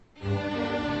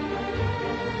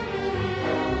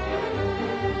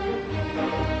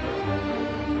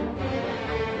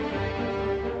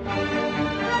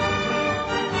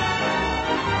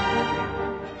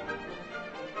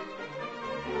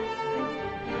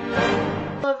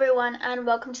everyone, and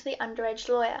welcome to The Underage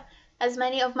Lawyer. As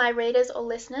many of my readers or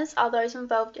listeners are those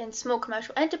involved in small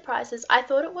commercial enterprises, I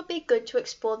thought it would be good to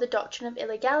explore the doctrine of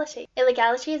illegality.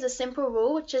 Illegality is a simple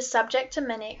rule which is subject to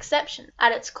many exceptions.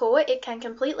 At its core, it can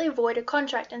completely void a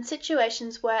contract in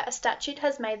situations where a statute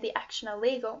has made the action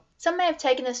illegal. Some may have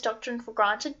taken this doctrine for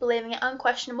granted, believing it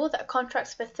unquestionable that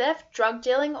contracts for theft, drug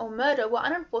dealing, or murder were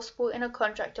unenforceable in a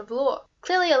contract of law.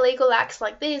 Clearly, illegal acts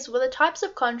like these were the types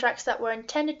of contracts that were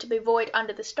intended to be void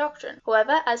under this doctrine.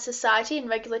 However, as society and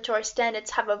regulatory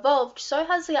standards have evolved, so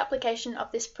has the application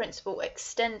of this principle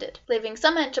extended, leaving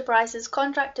some enterprises,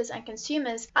 contractors, and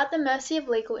consumers at the mercy of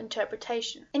legal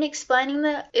interpretation. In explaining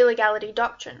the illegality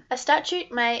doctrine, a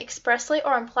statute may expressly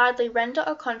or impliedly render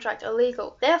a contract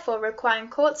illegal, therefore requiring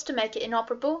courts to make it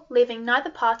inoperable, leaving neither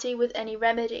party with any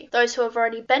remedy. Those who have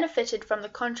already benefited from the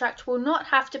contract will not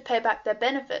have to pay back their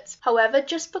benefits. However,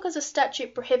 just because a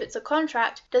statute prohibits a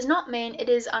contract does not mean it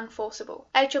is unenforceable.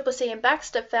 ACCC and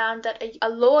Baxter found that a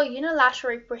law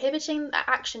unilaterally prohibiting the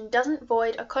action doesn't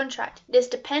void a contract. It is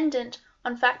dependent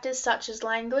on factors such as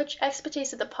language,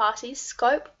 expertise of the parties,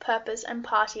 scope, purpose, and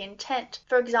party intent.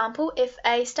 For example, if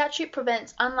a statute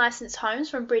prevents unlicensed homes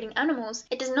from breeding animals,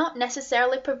 it does not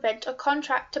necessarily prevent a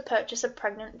contract to purchase a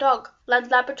pregnant dog.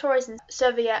 Lab Laboratories and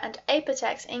Servier and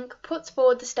Apotex Inc. puts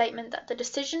forward the statement that the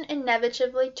decision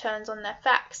inevitably turns on their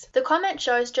facts. The comment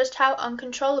shows just how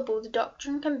uncontrollable the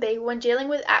doctrine can be when dealing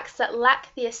with acts that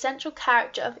lack the essential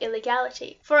character of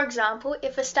illegality. For example,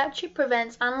 if a statute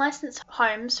prevents unlicensed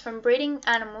homes from breeding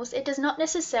animals, it does not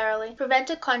necessarily prevent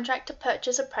a contract to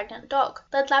purchase a pregnant dog.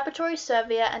 Lab Laboratories,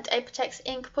 Servier and Apotex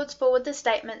Inc. puts forward the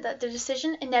statement that the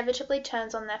decision inevitably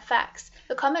turns on their facts.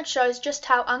 The comment shows just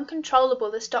how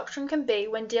uncontrollable this doctrine can be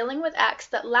when dealing with acts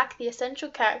that lack the essential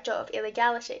character of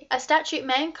illegality. A statute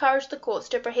may encourage the courts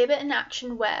to prohibit an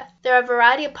action where there are a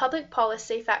variety of public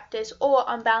policy factors or,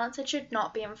 on balance, it should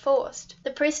not be enforced.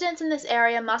 The precedents in this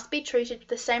area must be treated with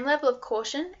the same level of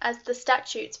caution as the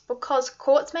statutes because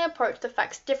courts may approach the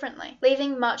facts differently,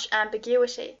 leaving much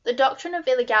ambiguity. The doctrine of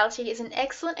illegality is an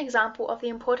excellent example of the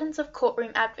importance of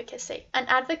courtroom advocacy. An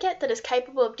advocate that is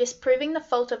capable of disproving the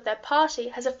fault of their party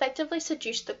has effectively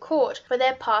seduced the court for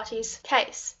their party's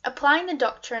case. Applying the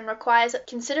doctrine requires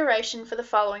consideration for the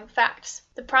following facts: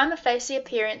 the prima facie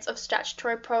appearance of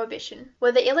statutory prohibition,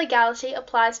 whether illegality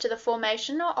applies to the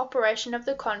formation or operation of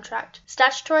the contract,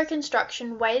 statutory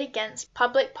construction weighed against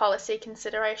public policy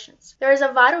considerations. There is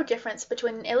a vital difference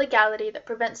between an illegality that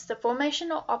prevents the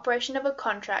formation or operation of a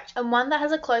contract and one that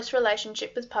has a close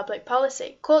relationship with public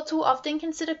policy. Courts will often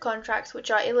consider contracts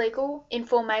which are illegal in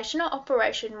formation or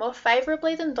operation more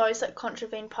favorably than those that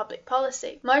contravene public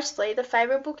policy. Mostly, the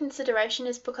favorable consideration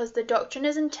is because the doctrine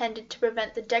is intended to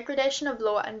prevent the degradation of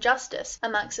law and justice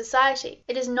amongst society.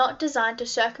 It is not designed to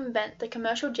circumvent the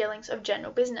commercial dealings of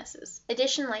general businesses.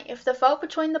 Additionally, if the fault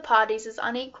between the parties is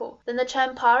unequal, then the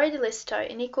term pari delicto,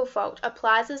 unequal fault,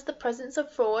 applies as the presence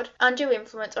of fraud, undue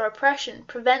influence, or oppression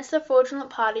prevents the fraudulent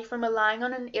party from relying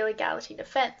on an illegality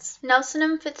defense. Nelson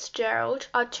and Fitzgerald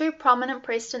are two prominent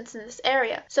precedents in this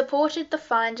area, supported the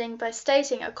finding by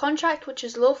stating a contract which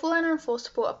is lawful and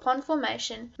enforceable upon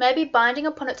formation may be binding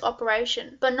upon its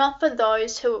operation, but not for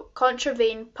those who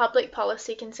contravene public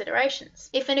policy considerations.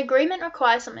 If an agreement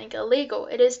requires something illegal,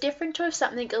 it is different to if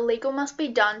something illegal must be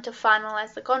done to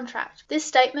finalize the contract. This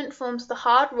statement forms the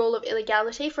hard rule of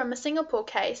illegality from a Singapore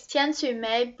case, Tian Su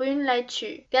Mei Boon Lei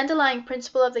Chu. The underlying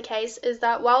principle of the case is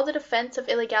that while the defense of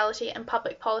illegality and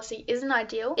public policy isn't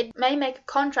ideal, it may make a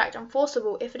contract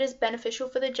enforceable if it is beneficial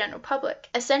for the general public.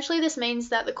 Essentially, this means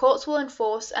that the courts will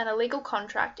enforce an illegal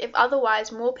contract if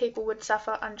otherwise more people would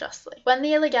suffer unjustly, when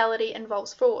the illegality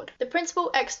involves fraud. The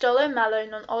principle ex dolo malo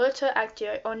non oletur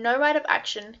actio, or no right of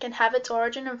action can have its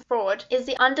origin in fraud, is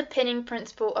the underpinning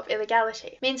principle of illegality.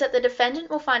 It means that the defendant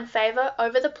will find favor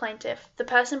over the plaintiff, the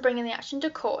person bringing the action to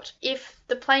court, if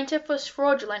the plaintiff was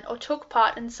fraudulent or took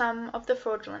part in some of the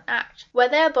fraudulent act. Where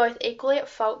they are both equally at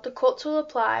fault, the courts will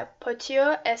apply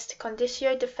potior est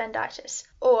conditio defendatis,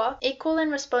 or equal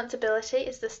in responsibility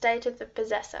is the state of the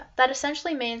possessor. That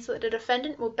essentially means that the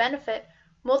defendant will benefit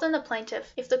more than the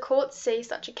plaintiff if the courts see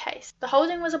such a case. The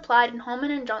holding was applied in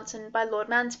Holman and Johnson by Lord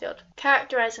Mansfield,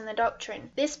 characterizing the doctrine.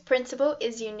 This principle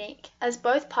is unique, as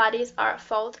both parties are at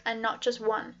fault and not just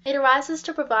one. It arises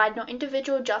to provide not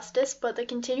individual justice but the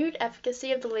continued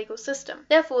efficacy of the legal system.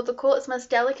 Therefore, the courts must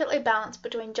delicately balance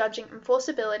between judging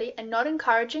enforceability and not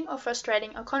encouraging or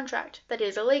frustrating a contract that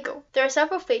is illegal. There are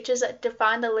several features that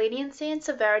define the leniency and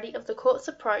severity of the court's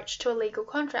approach to illegal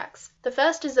contracts. The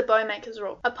first is the bowmaker's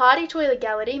rule. A party to illegality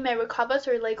illegality may recover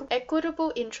through legal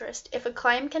equitable interest if a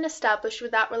claim can establish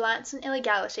without reliance on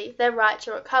illegality their right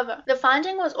to recover. The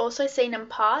finding was also seen in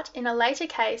part in a later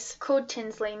case called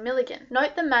Tinsley-Milligan.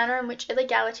 Note the manner in which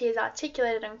illegality is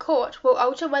articulated in court will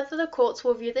alter whether the courts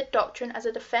will view the doctrine as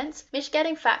a defense,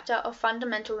 mitigating factor, or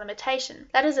fundamental limitation.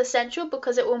 That is essential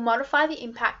because it will modify the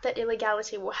impact that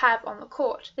illegality will have on the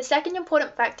court. The second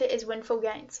important factor is windfall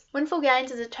gains. Windfall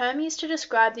gains is a term used to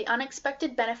describe the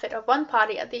unexpected benefit of one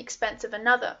party at the expense of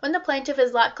another. When the plaintiff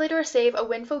is likely to receive a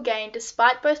windfall gain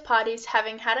despite both parties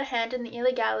having had a hand in the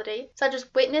illegality, such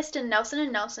as witnessed in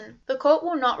Nelson & Nelson, the court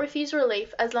will not refuse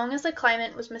relief as long as the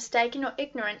claimant was mistaken or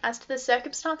ignorant as to the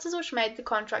circumstances which made the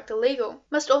contract illegal. It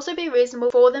must also be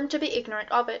reasonable for them to be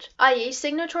ignorant of it, i.e.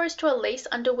 signatories to a lease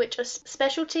under which a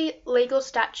specialty legal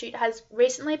statute has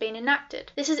recently been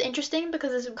enacted. This is interesting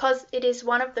because it is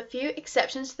one of the few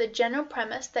exceptions to the general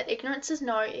premise that ignorance is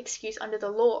no excuse under the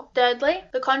law. Thirdly,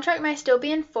 the contract may still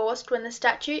be enforced when the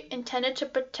statute intended to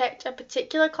protect a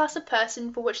particular class of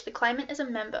person for which the claimant is a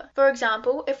member. For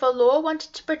example, if a law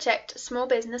wanted to protect small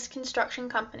business construction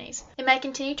companies, it may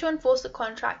continue to enforce the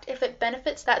contract if it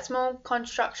benefits that small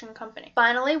construction company.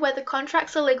 Finally, where the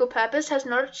contract's legal purpose has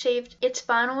not achieved its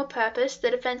final purpose,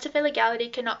 the defense of illegality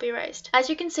cannot be raised. As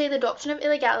you can see, the doctrine of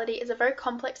illegality is a very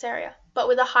complex area, but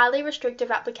with a highly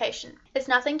restrictive application. It's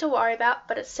nothing to worry about,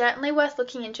 but it's certainly worth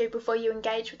looking into before you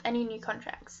engage with any new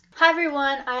contracts. Hi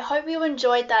everyone, I hope you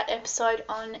enjoyed that episode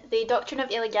on the doctrine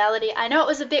of illegality. I know it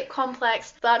was a bit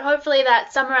complex, but hopefully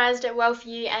that summarized it well for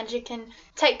you and you can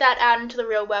take that out into the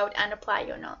real world and apply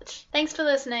your knowledge. Thanks for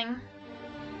listening.